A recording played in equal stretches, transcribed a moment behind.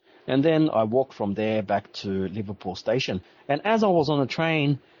And then I walked from there back to Liverpool Station. And as I was on the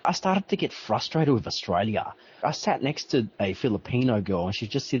train, I started to get frustrated with Australia. I sat next to a Filipino girl and she's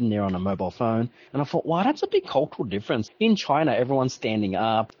just sitting there on a mobile phone. And I thought, wow, that's a big cultural difference. In China, everyone's standing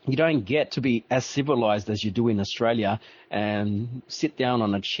up. You don't get to be as civilized as you do in Australia and sit down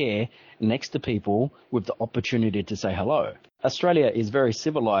on a chair next to people with the opportunity to say hello. Australia is very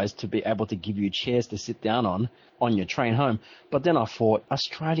civilized to be able to give you chairs to sit down on your train home. But then I thought,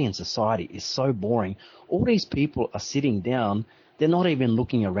 Australian society is so boring. All these people are sitting down. They're not even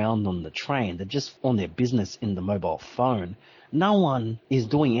looking around on the train. They're just on their business in the mobile phone. No one is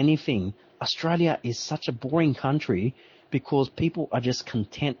doing anything. Australia is such a boring country because people are just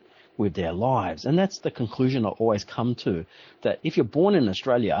content with their lives. And that's the conclusion I always come to, that if you're born in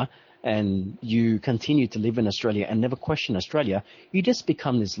Australia and you continue to live in Australia and never question Australia, you just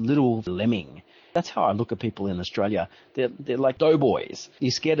become this little lemming. That's how I look at people in Australia. They're like doughboys. You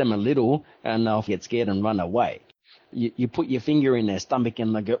scare them a little and they'll get scared and run away. You put your finger in their stomach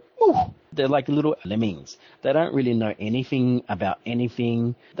and they go, ooh. They're like little lemmings. They don't really know anything about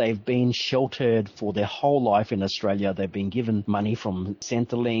anything. They've been sheltered for their whole life in Australia. They've been given money from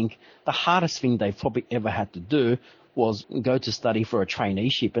Centrelink. The hardest thing they've probably ever had to do was go to study for a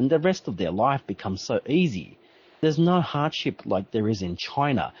traineeship, and the rest of their life becomes so easy. There's no hardship like there is in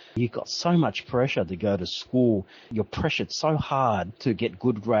China. You've got so much pressure to go to school. You're pressured so hard to get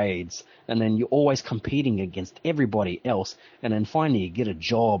good grades. And then you're always competing against everybody else. And then finally you get a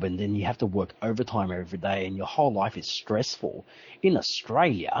job and then you have to work overtime every day and your whole life is stressful. In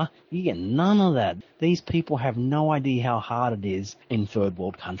Australia, you get none of that. These people have no idea how hard it is in third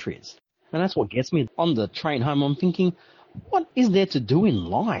world countries. And that's what gets me. On the train home, I'm thinking, what is there to do in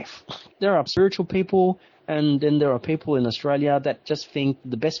life? There are spiritual people, and then there are people in Australia that just think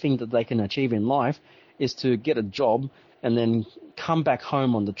the best thing that they can achieve in life is to get a job and then come back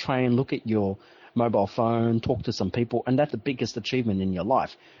home on the train, look at your mobile phone, talk to some people, and that's the biggest achievement in your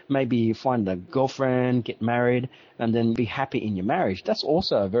life. Maybe find a girlfriend, get married, and then be happy in your marriage. That's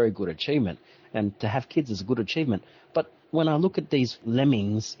also a very good achievement. And to have kids is a good achievement. But when I look at these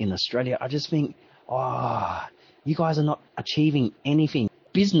lemmings in Australia, I just think, you guys are not achieving anything.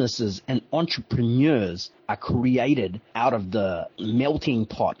 Businesses and entrepreneurs are created out of the melting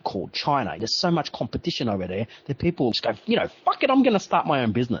pot called China. There's so much competition over there that people just go, fuck it, I'm going to start my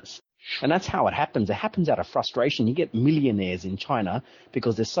own business. And that's how it happens. It happens out of frustration. You get millionaires in China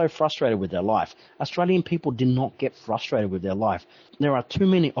because they're so frustrated with their life. Australian people do not get frustrated with their life. There are too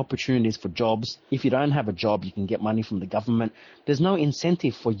many opportunities for jobs. If you don't have a job, you can get money from the government. There's no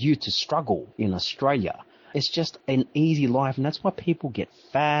incentive for you to struggle in Australia. It's just an easy life, and that's why people get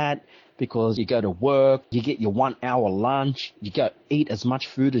fat, because you go to work, you get your 1 hour lunch, you go eat as much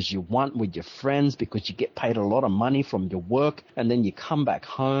food as you want with your friends because you get paid a lot of money from your work, and then you come back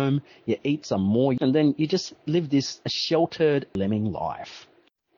home, you eat some more, and then you just live this sheltered lemming life.